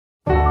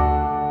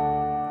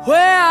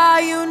Where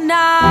are you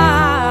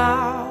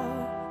now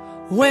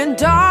when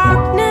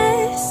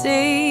darkness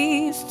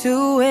seems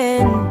to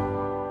win?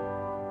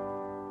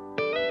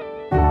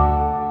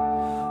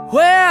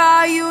 Where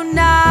are you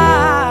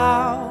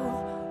now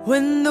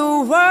when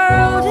the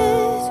world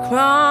is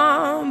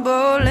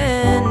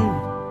crumbling?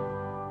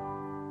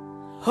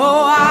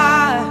 Oh,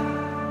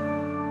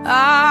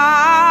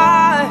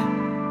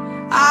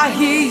 I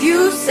hear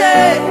you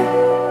say,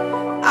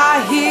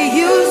 I hear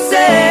you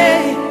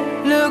say,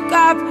 look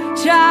up,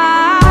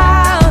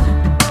 child.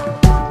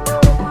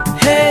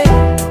 Hey,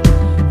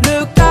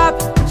 look up,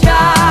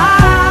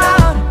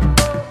 child.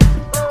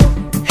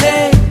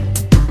 Hey,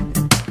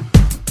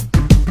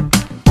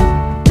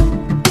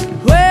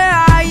 where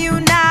are you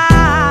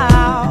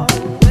now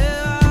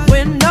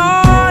when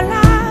all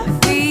I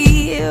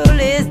feel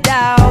is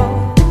doubt?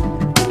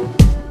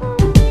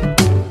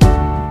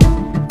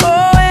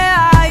 Oh, where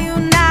are you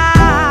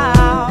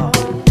now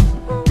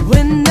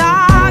when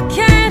I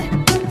can't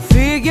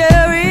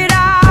figure it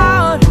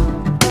out?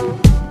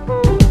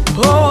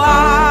 Oh,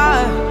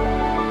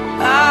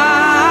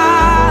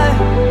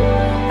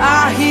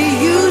 I hear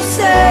you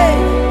say,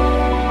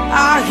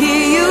 I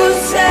hear you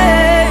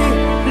say,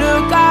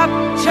 look up,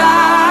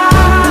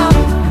 child.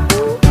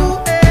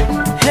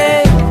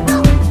 Hey,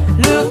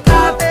 look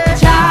up,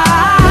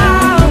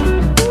 child.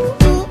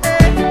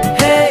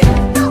 Hey,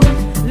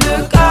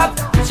 look up,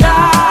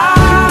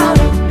 child.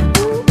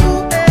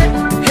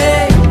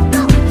 Hey,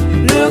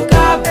 look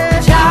up,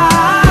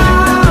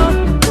 child.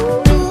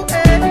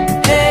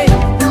 Hey,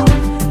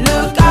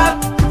 look up.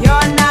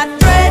 You're not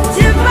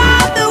threatened by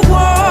the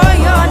war,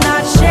 you're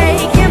not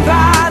shaken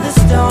by the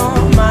storm.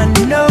 I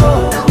know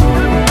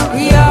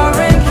you're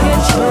in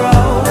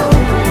control,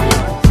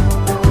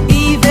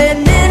 even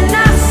in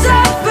our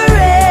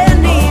suffering,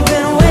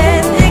 even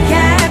when it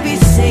can't be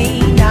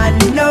seen. I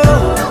know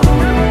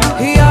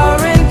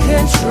you're in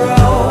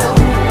control.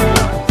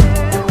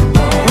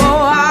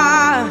 Oh,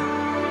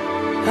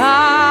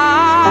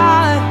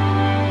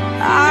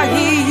 I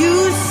hear you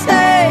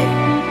say,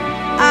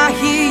 I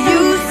hear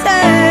you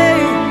say,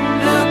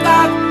 look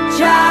up,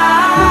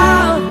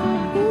 child.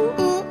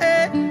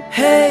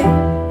 Hey,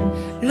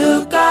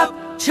 look up,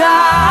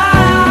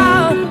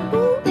 child.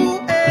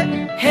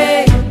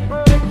 Hey,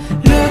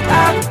 look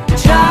up,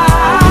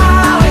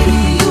 child.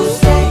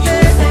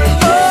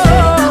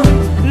 Oh,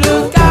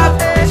 look up,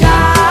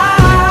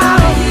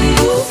 child.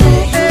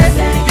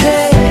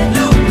 Hey,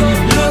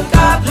 look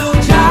up,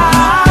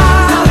 child.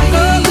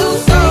 Look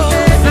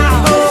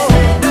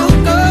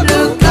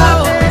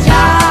up,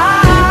 child.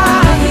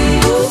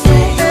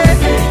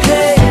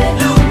 Hey,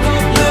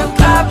 look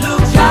up,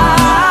 child.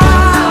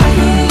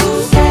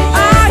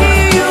 I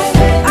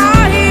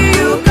hear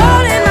you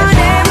calling my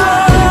name.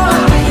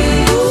 Oh,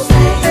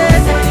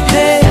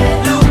 hey,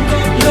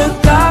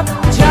 look up,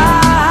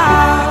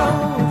 child.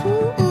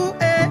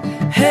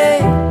 Hey,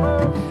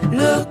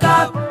 look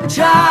up,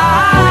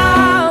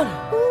 child.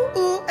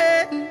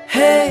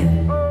 Hey,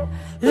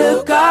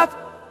 look up.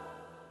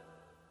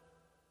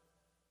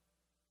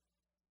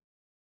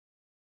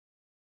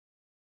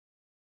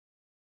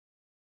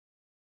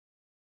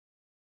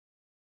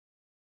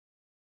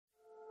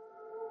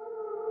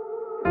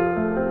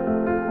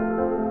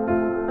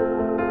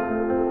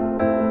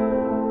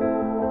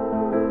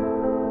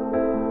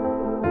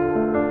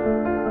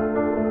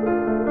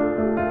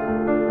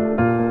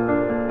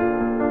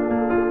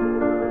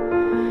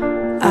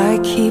 I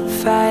keep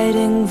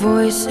fighting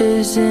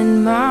voices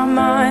in my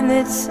mind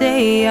that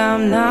say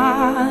I'm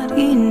not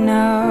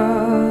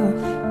enough.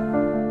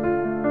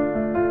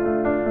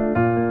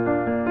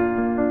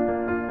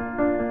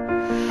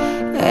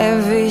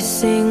 Every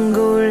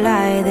single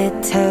lie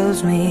that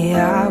tells me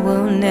I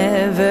will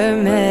never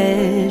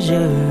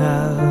measure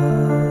up.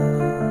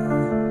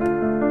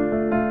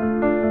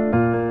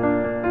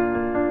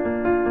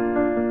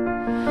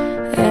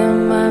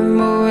 Am I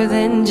more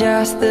than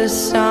just the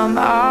sum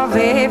of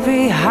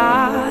every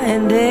high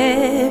and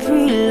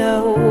every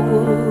low?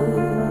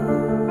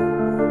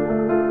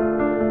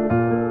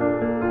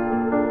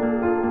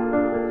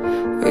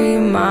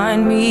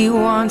 Remind me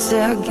once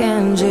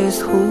again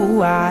just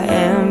who I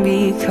am,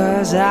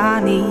 because I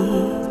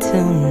need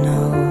to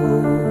know.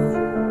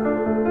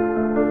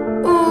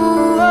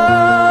 Ooh,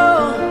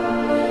 oh,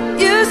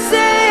 you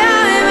say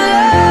I'm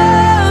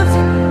loved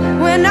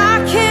when I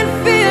can't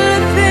feel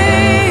a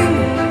thing.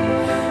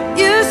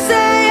 You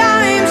say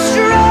I'm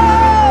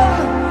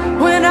strong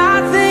when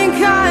I think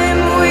I'm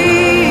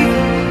weak.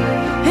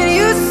 And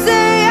you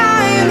say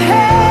I am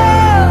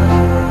held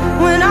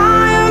when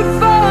I am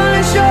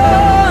falling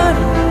short.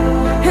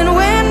 And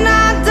when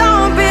I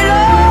don't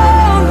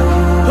belong,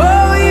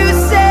 oh, you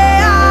say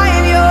I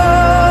am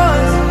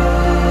yours.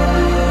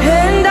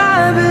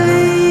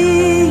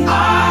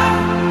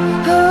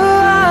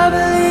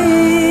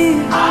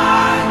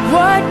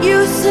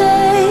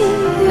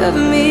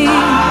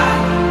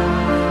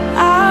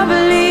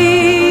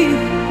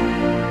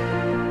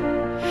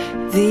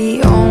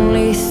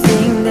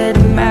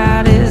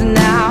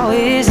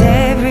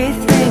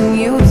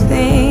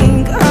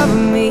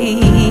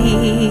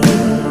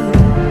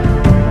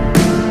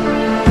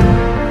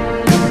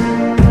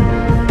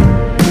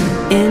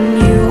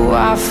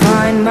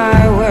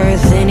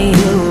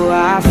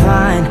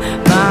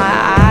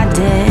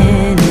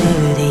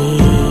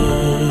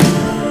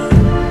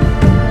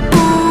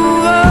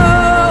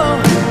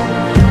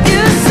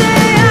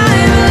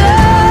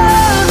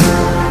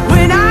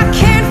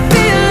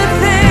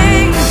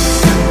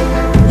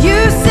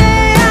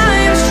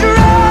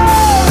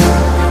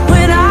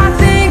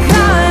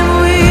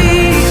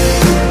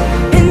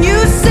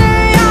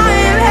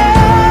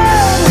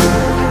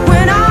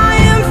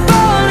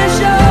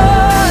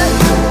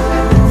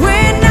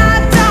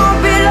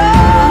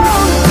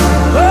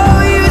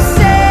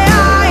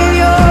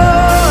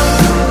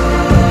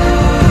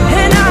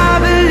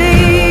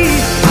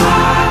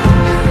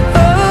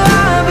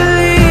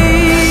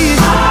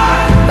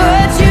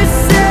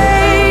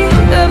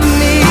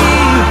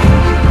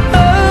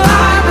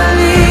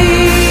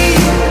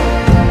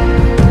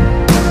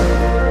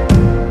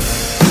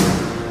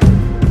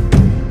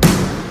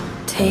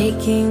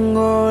 taking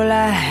all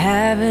I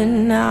have and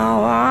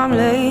now I'm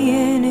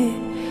laying it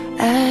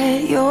at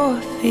your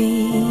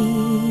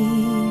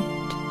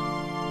feet.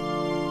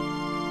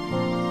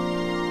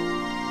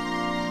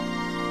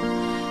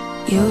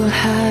 You'll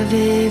have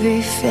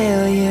every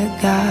failure,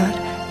 God.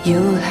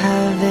 You'll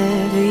have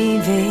every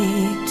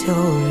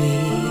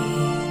victory.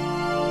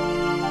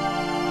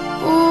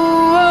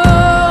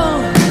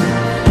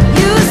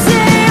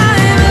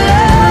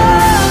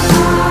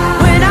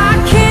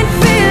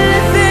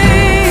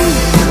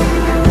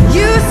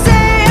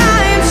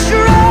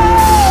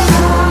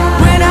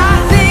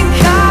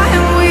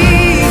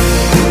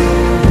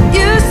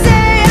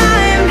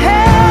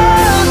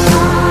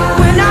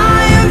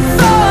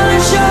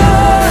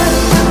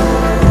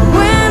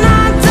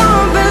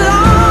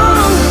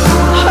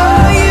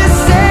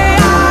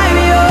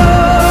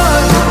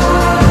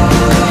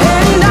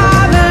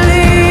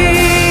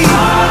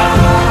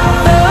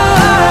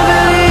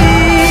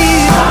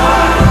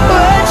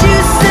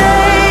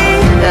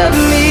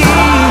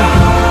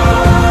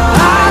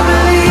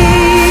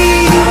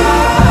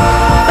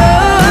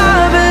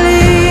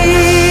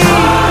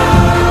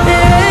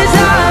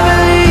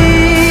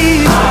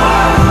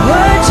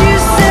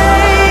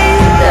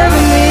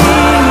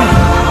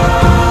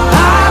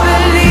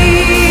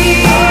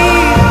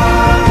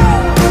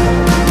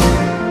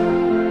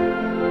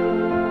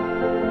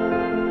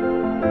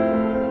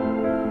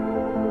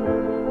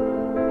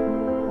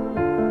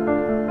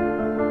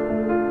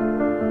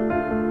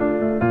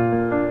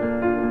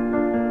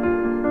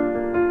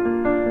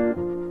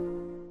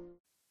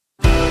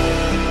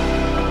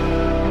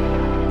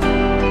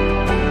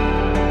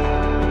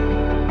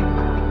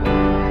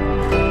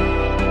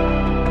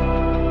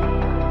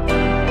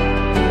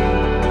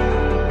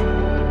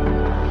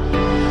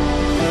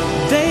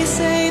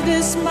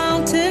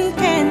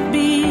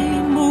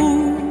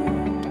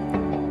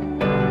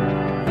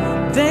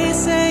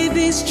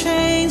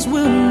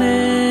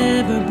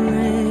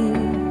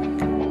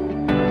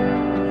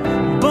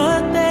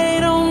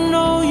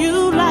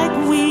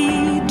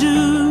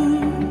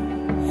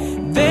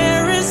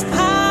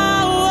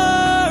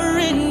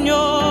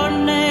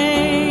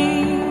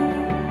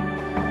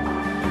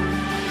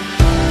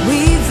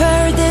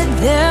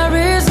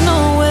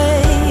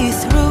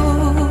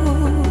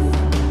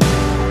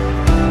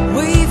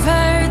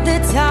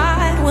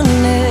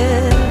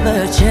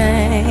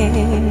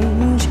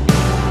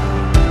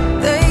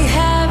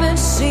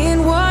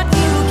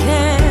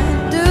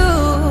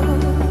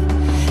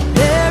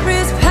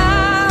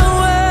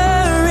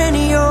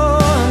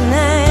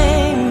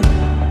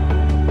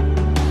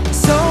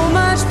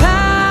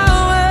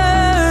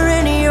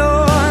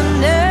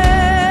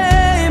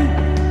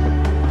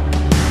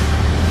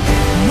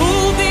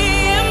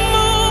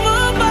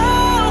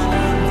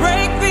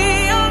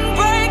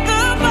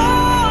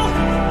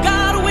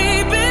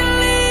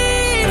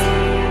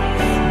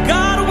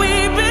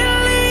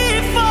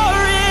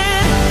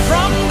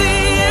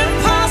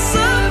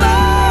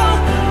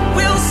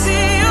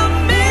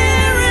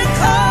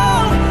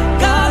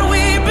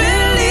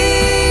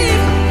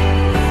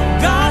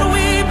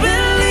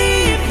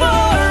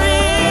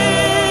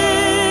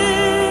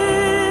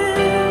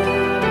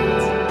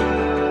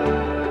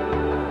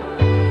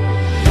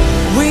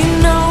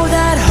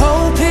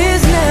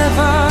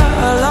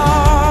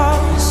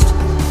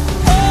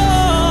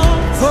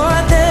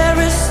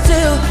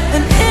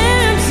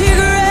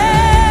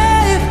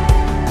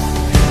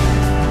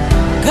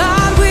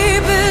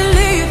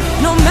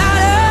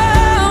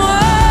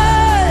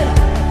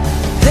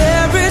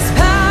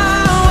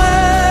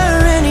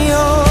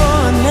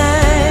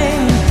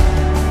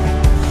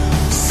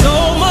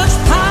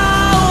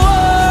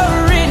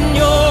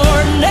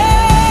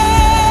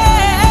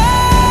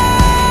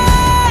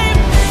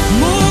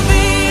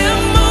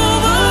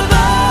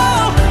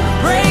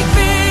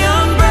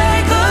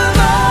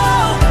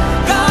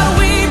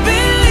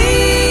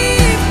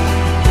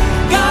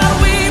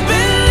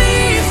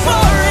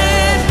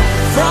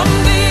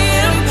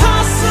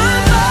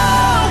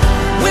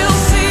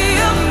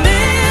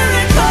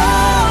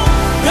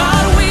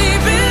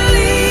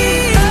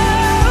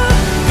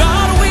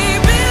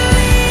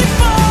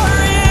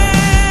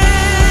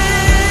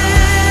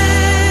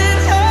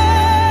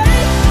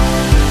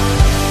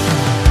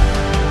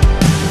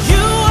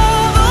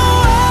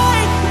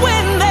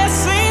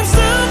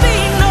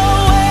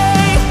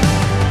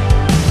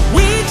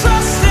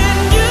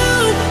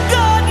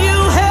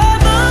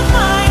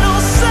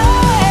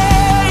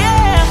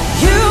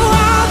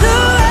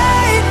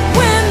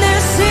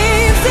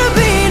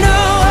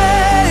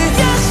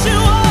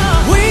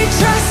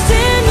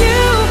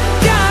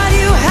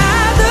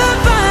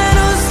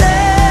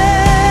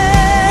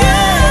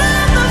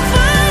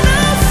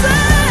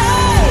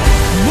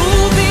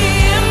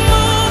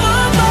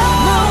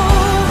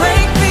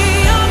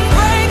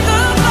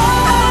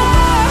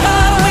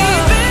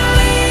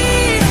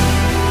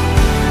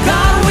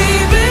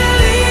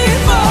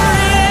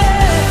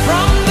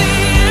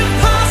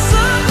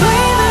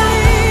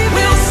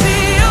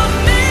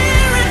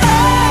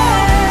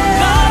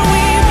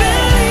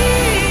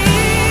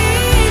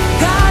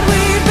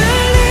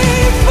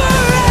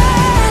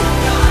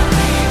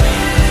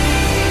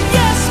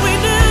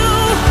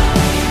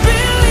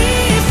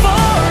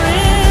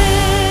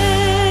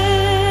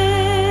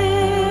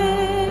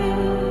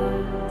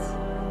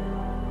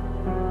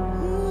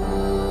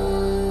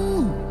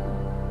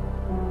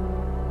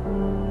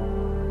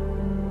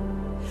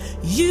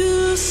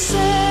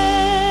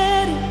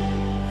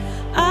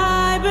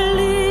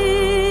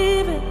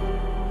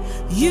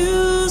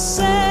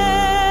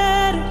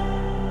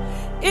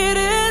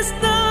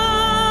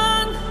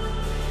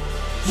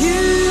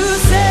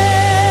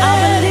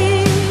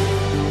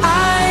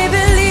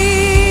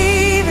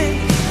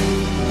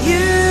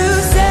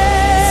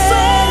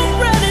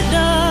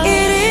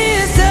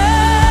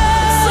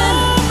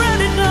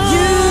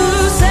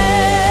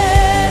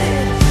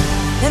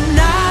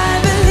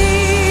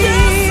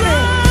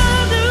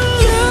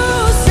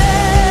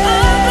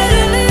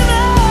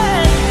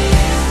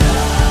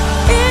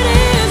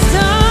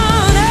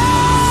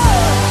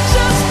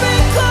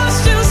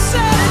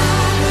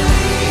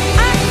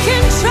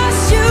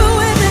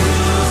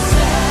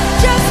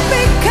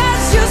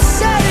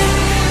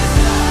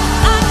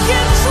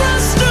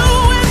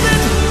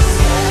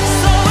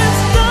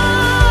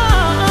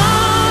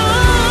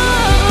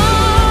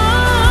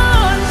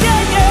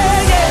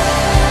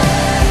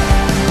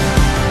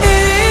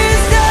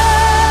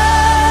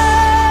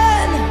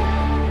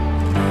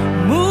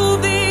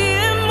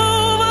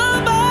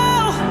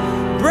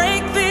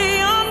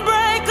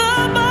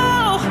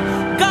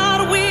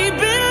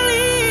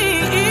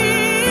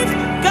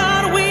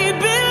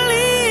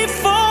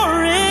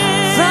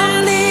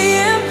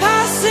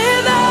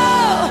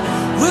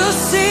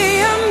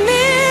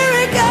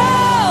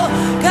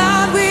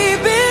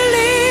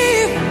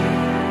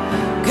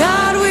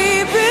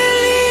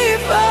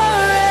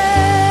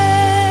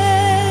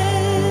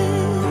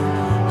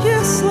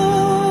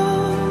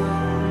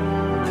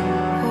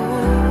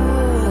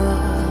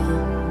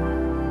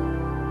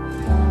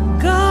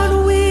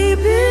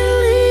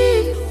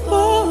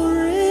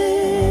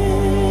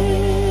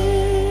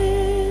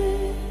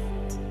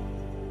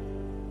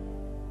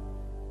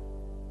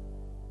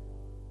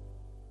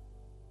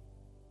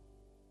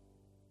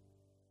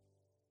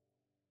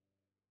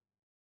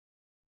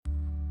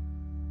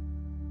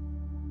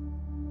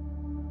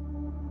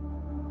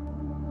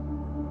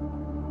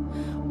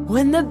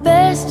 when the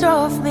best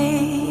of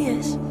me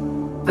is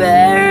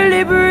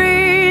barely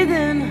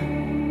breathing,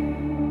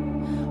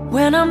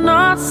 when I'm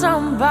not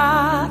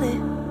somebody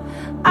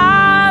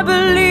I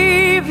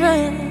believe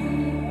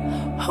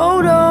in.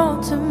 Hold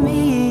on to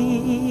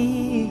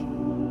me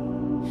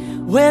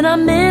when I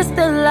miss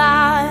the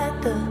light,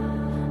 the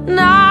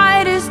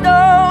night is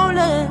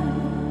stolen,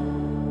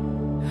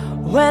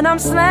 when I'm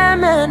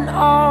slamming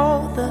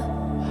all the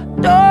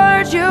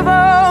doors you've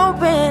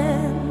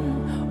opened.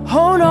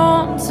 Hold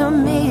on to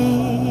me.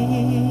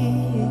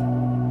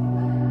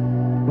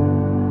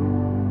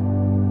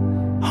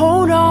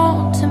 Hold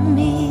on to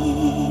me.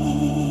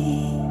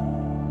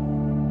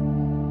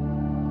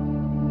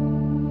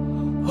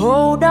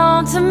 Hold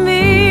on to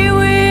me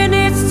when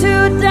it's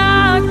too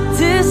dark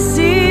to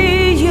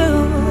see you,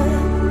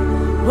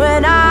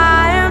 when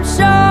I am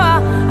sure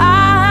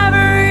I've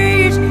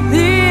reached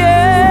the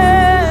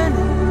end.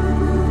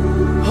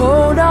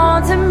 Hold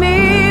on to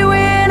me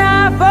when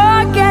I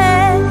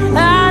forget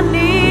I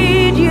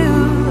need you,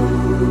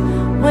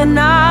 when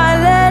I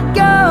let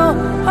go,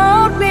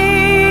 hold me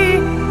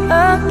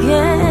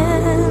again.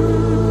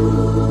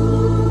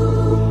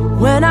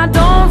 When I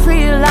don't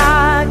feel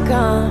like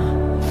I'm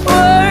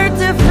worth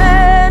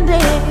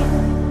defending,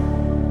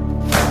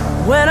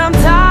 when I'm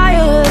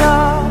tired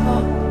of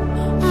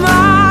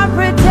my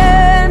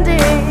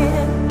pretending.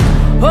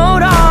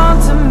 Hold on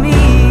to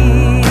me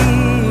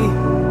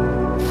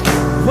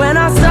when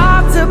I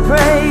start to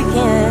break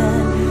in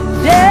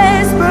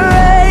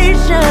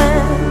desperation,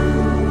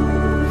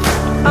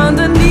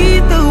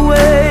 underneath the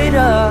weight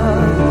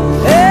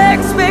of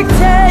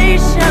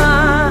expectation.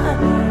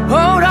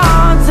 Hold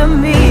on to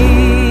me.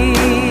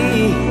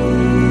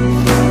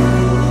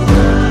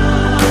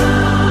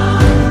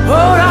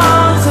 Hold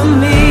on to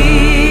me.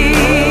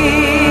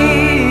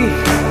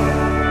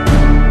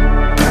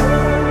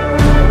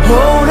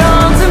 Hold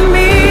on to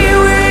me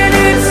when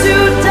it's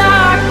too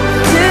dark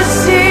to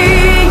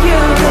see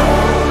you,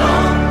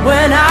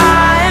 when I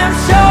am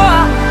sure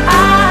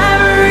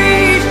I've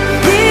reached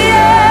the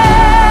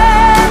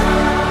end.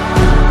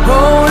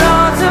 Hold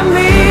on to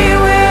me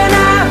when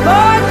I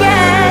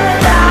forget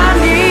I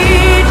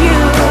need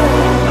you,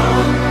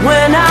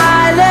 when I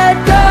let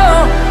go,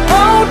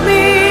 hold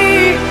me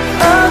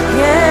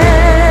again.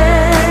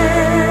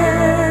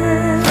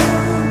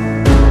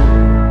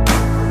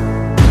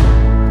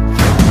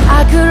 I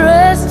could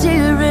rest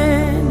here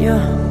in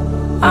your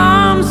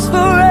arms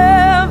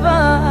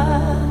forever,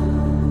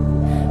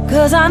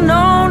 'cause I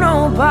know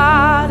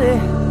nobody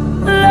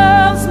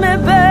loves me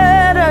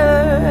better.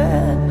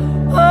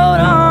 Hold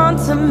on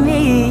to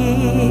me.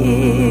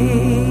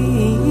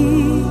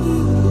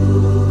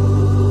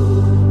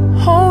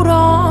 Hold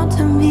on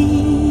to me.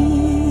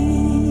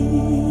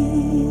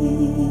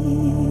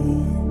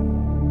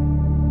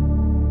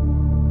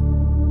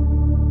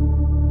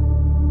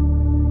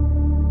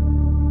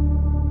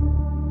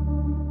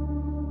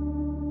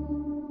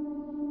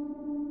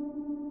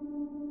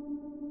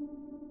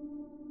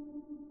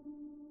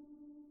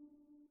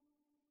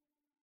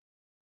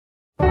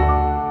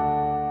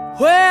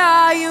 Where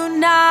are you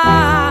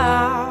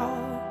now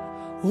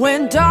when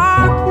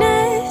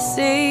darkness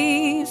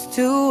seems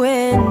to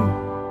win?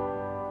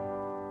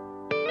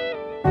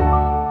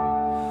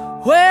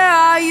 Where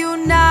are you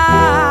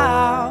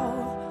now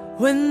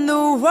when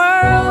the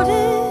world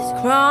is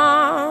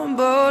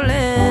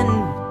crumbling?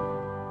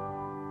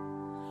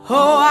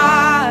 Oh,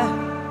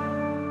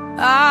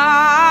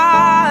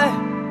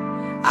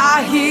 I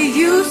hear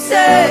you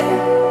say,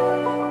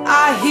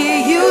 I hear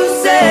you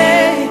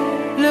say,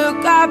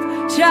 look up,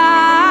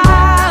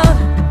 child.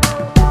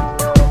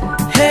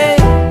 Hey,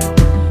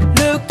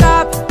 look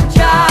up,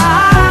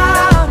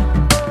 child.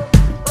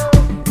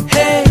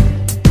 Hey,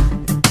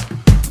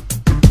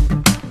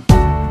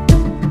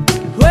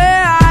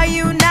 where are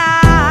you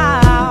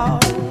now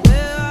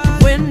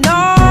when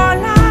all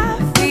I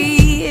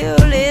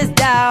feel is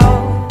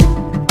doubt?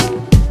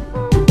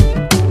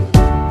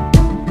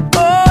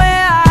 Oh,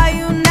 where are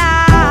you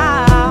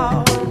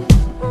now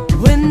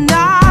when I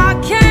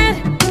can't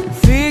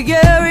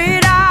figure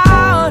it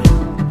out?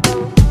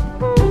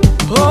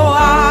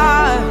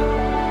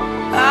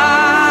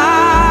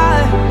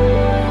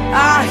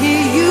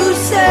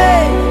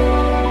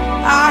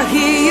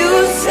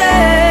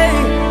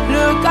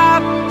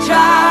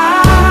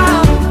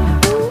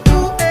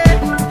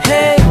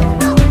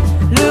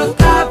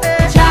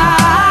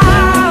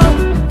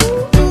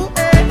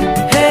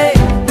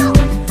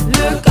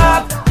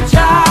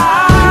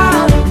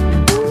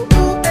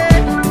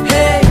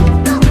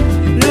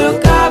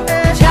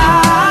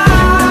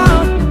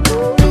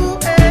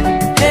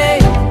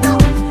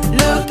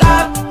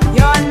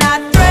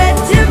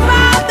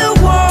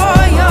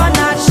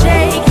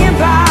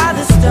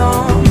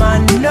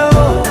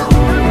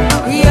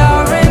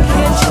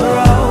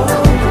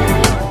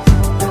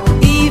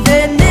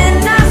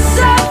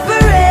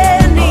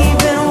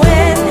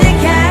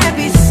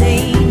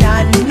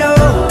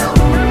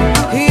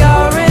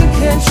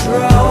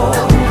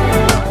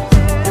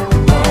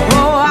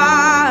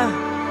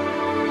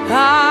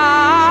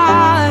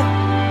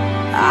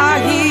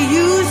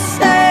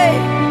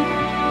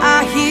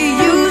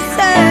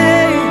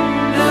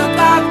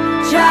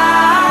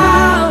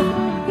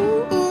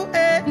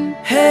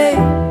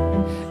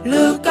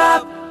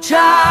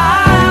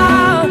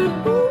 child.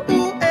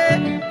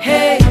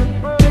 Hey,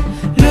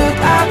 look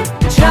up,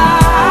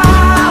 child.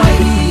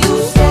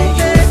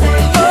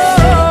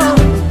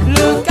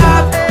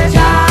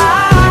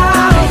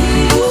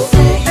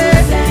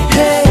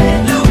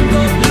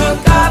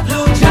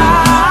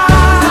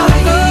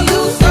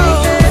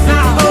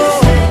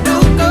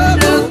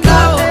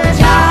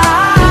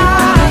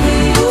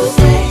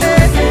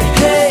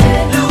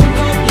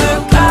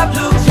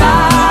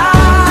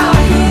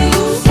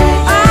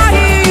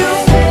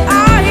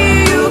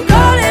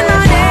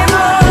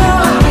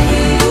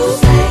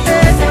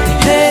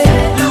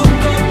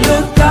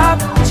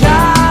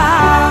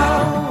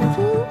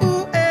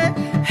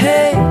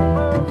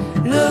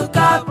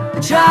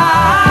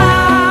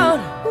 Child,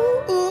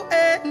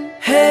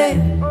 hey,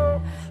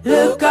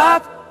 look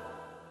up.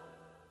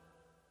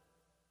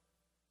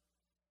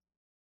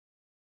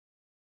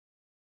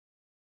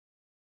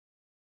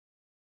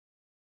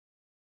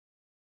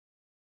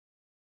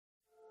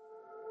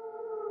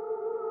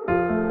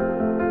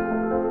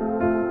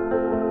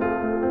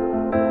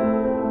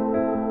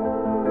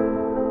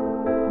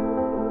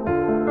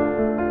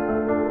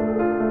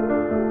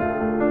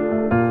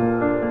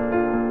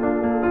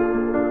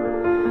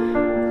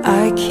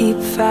 I keep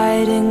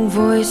fighting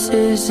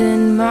voices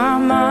in my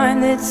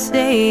mind that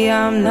say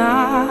I'm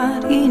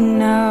not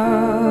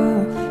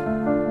enough.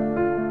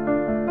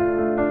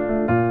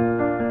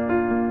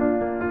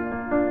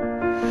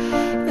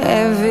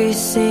 Every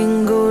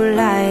single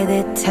lie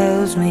that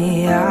tells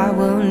me I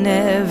will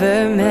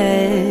never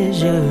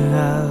measure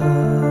up.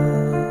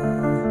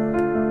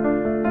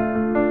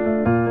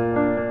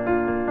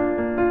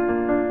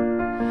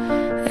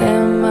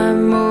 Am I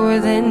more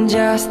than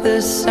just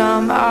the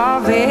sum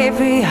of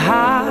every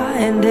high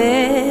and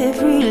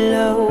every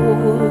low?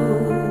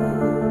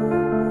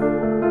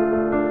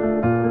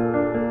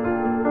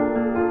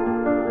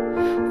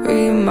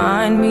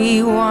 Remind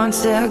me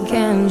once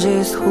again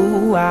just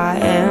who I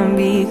am,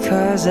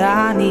 because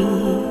I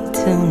need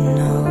to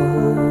know.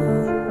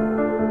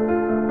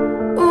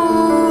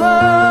 Ooh,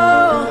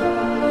 oh,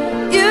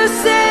 you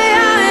say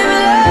I'm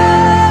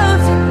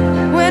loved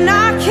when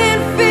I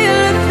can't feel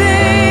a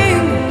thing.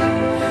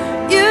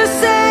 You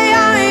say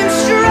I'm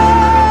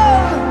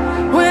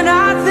strong when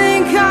I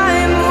think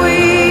I'm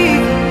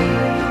weak.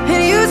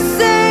 And you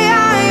say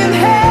I am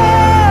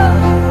held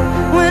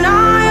when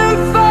I am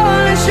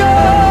falling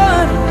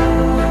short.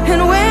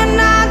 And when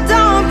I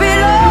don't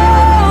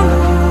belong,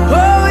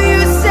 oh,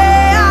 you say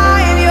I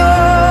am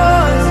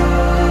yours.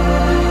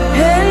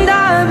 And I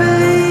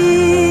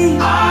believe,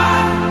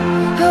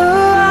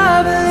 oh, I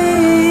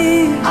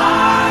believe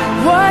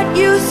what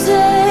you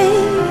say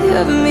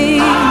of me.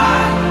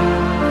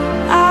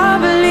 I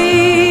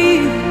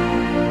believe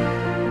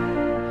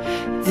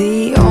the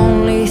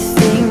only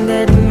thing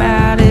that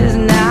matters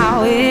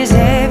now is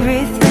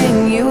everything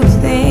you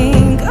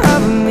think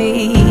of me.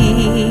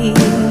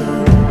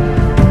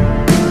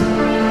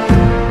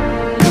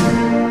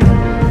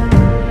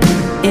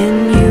 In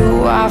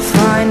you I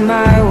find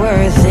my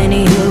worth, in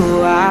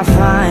you I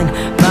find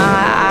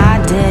my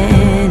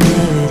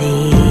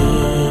identity.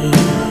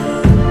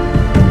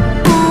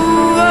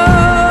 Ooh,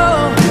 oh,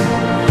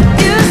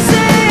 you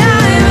say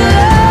I'm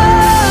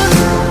loved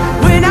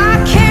when I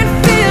can't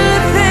feel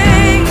a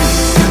thing.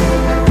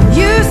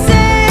 You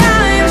say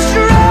I'm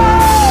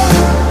strong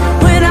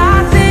when I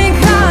think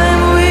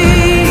I'm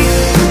weak.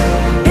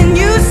 And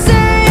you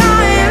say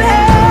I am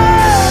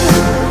held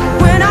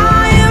when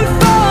I am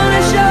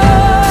falling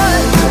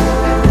short.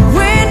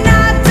 When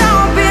I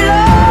don't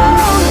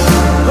belong,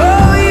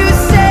 oh, you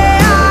say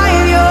I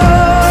am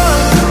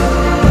yours.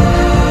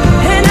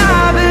 And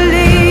I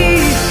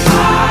believe,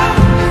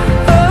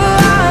 oh,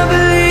 I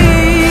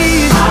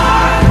believe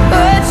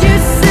what you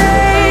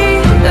say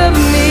of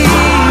me.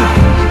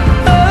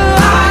 Oh,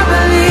 I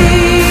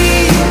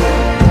believe.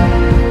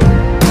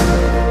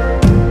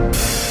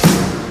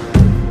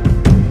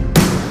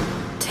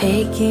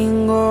 Taking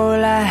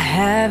all I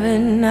have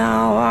and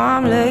now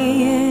I'm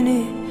laying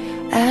it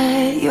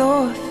at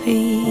your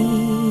feet.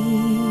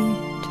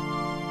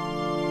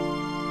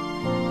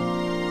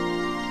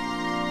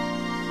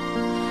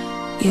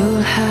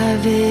 You'll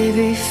have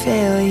every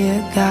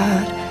failure,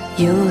 God.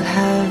 You'll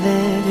have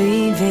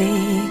every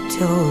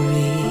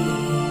victory.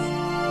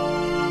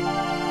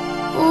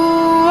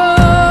 Ooh,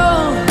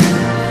 oh,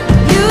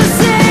 you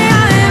say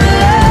I'm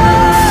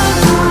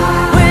loved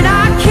when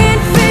I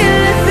can't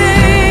feel a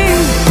thing.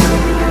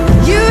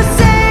 You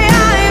say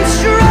I'm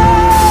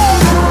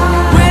strong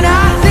when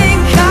I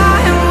think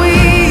I'm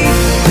weak.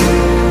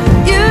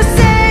 You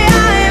say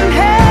I am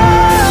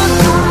held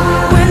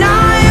when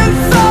I am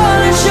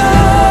falling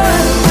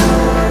short.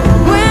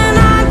 When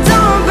I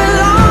don't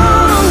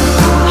belong,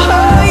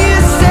 oh, you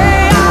say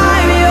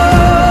I'm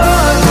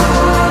yours.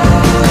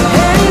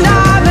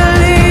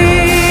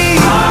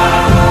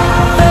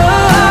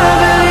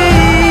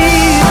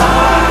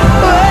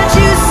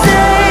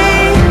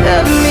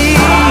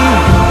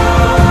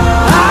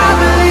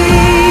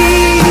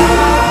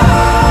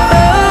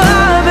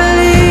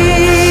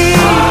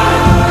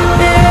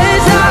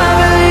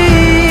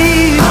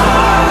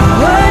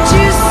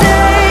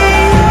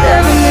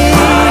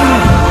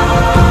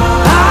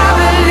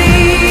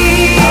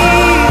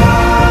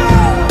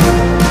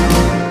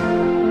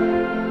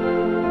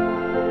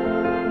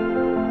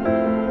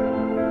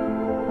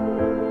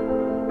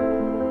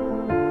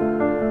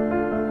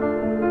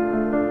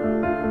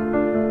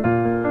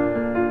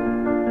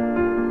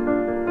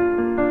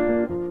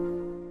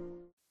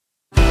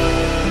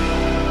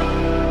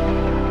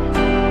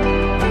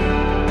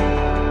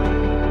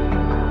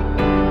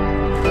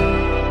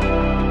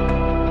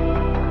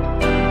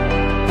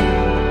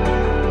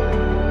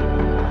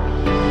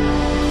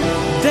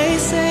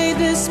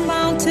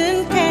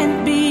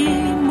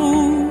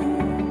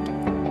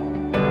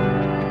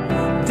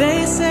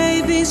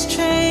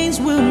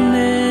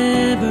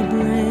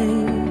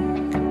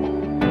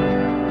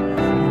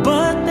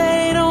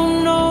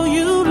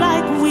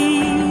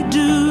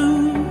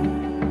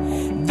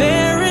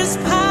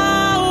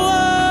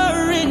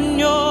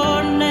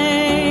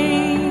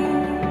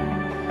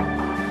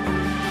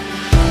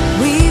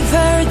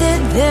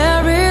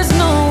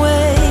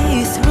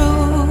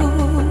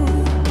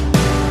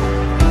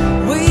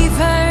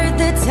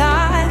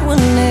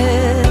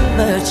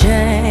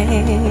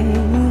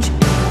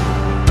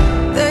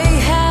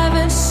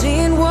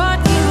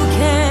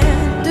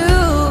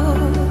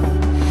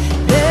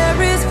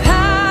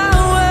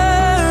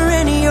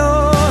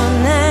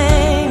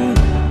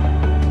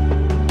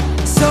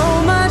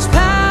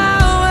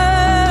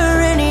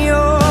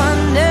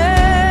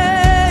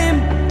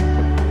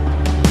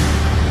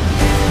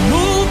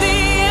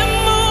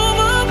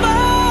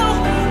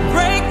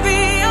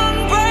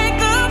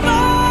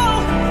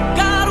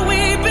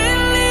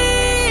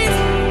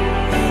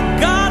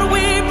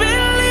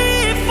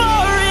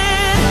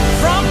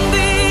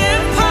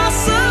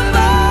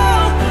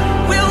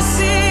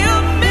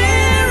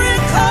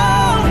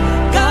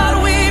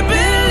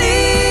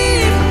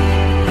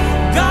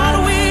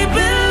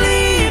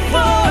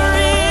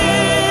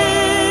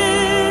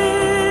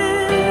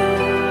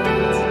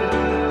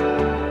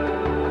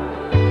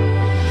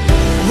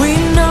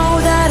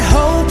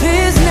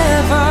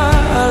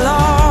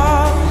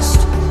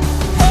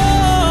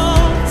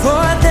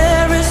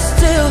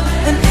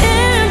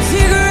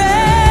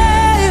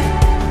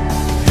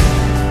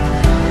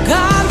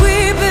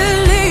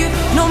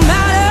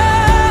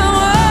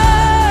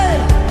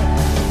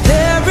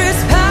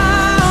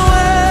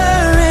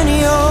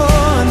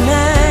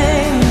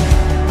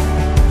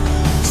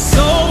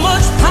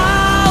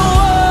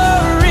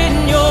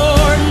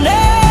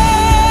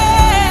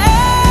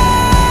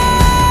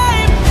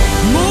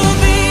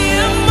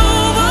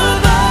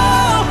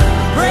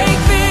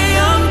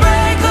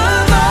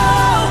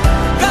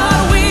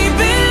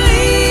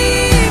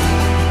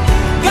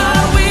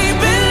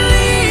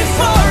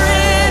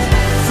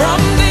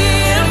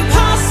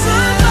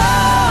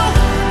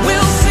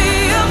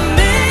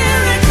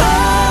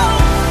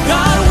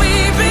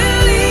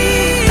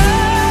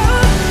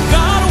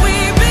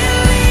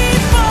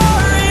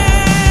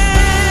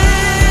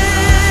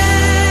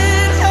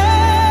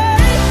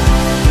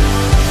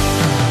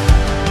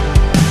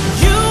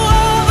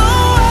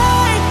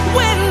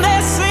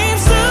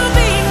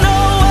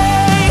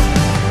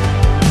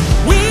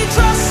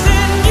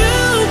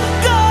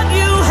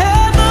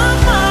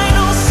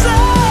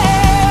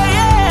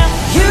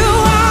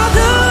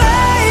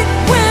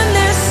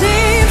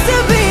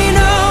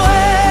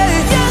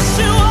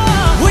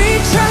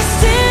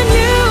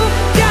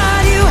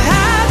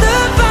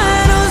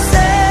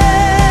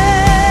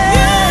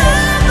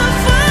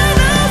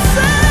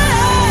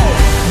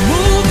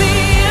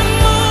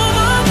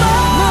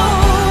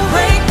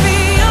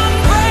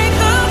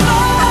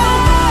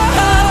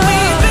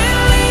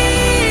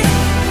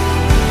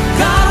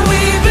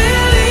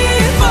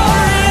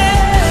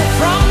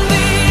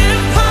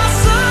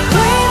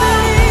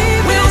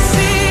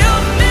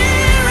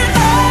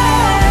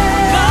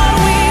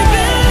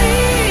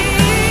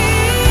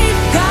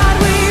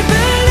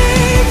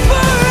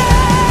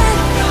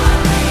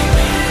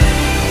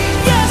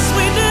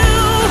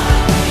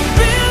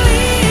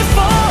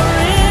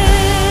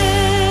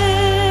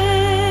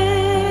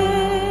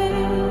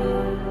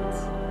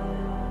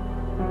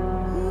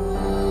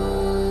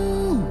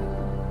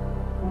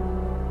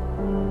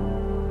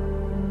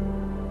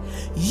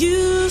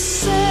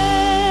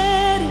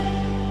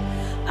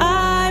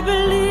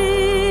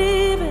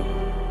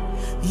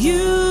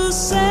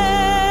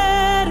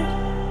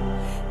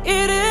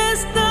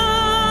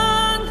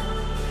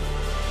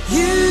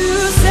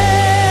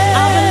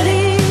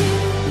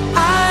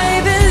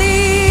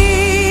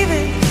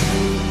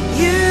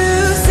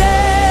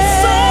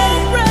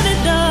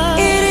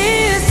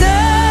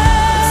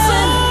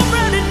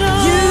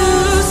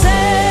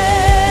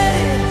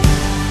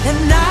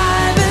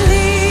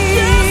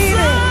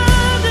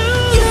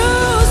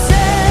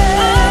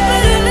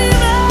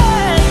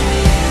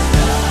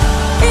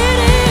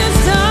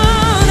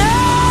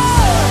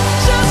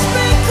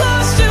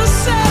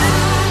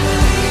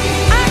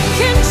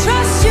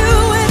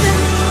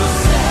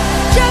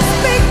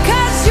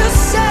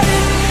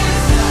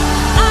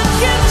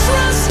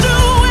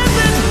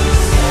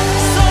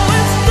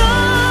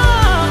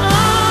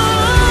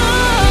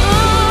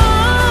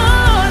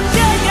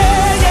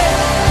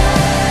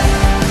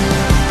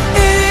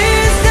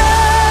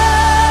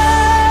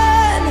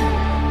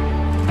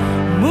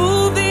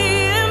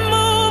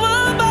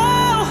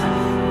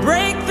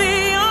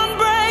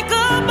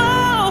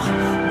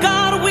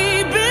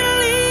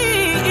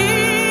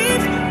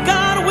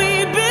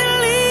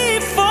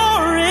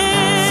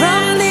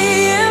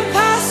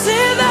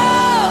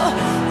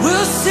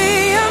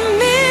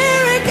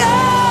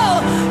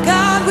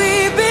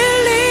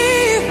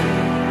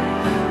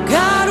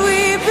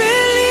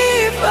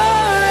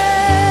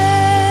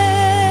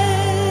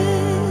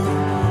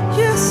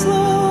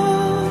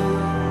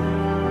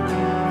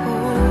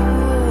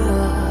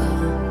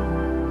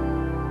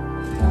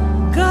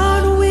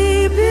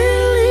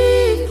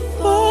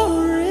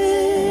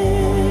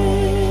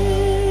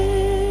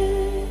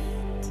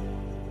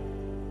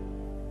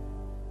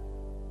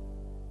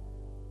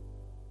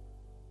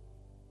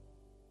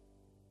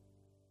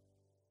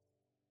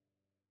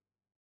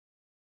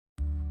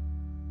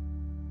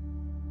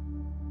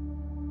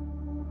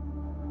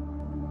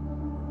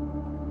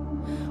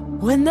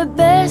 when the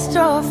best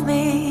of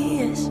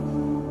me is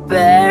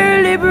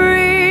barely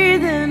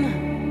breathing,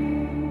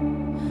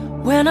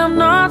 when I'm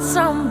not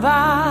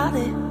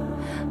somebody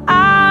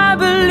I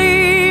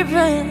believe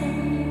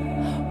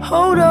in.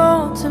 Hold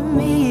on to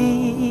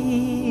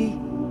me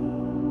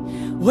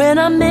when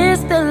I miss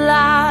the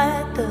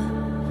light, the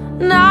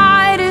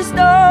night is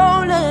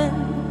stolen,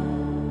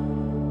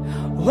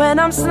 when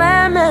I'm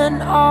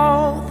slamming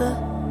all the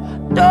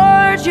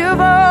doors you've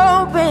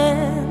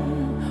opened.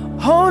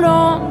 Hold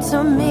on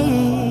to me.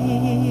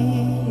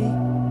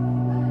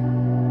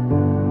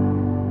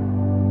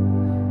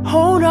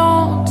 Hold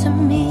on to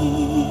me.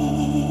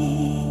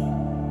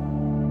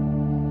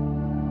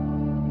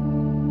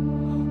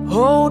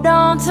 Hold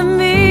on to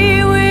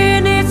me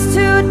when it's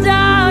too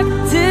dark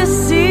to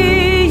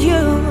see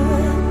you,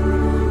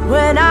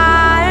 when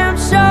I am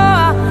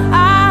sure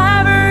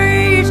I've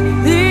reached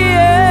the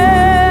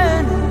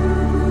end.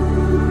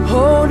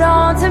 Hold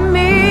on to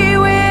me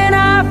when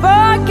I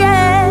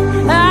forget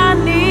I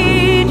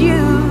need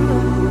you,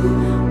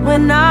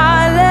 when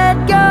I let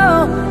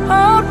go,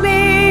 hold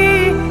me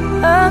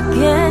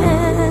again.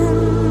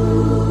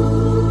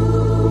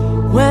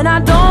 When I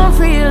don't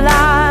feel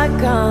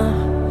like I'm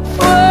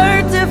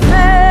worth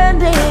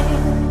defending,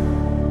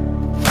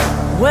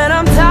 when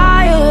I'm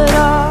tired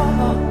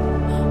of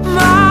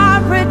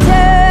my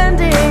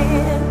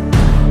pretending.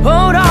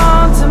 Hold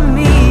on to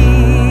me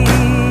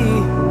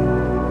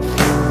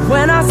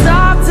when I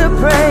start to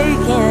break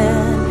in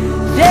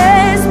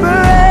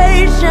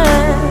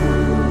desperation,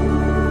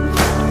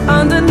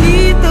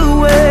 underneath the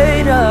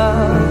weight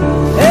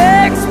of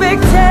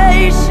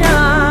expectation.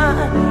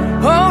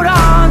 Hold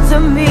on to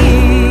me.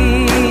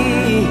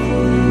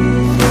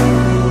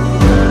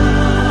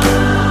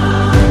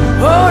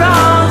 Hold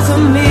on to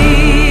me.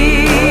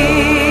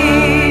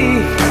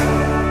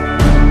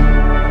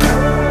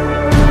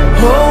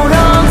 Hold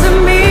on to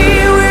me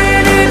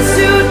when it's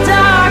too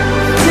dark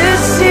to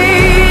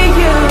see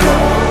you,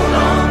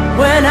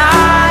 when I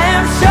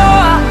am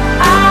sure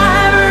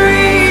I've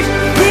reached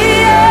the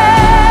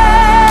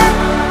end.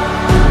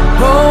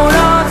 Hold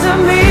on to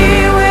me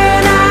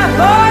when I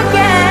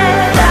forget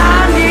I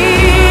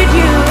need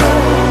you,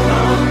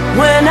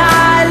 when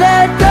I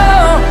let go,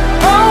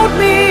 hold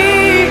me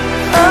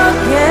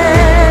again.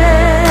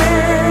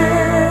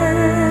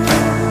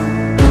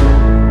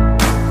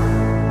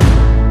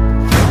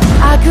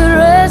 I could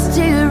rest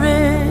here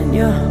in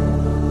your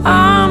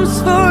arms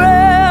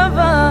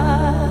forever,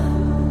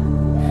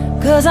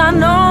 'cause I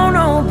know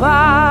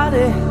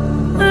nobody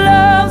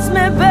loves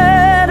me better.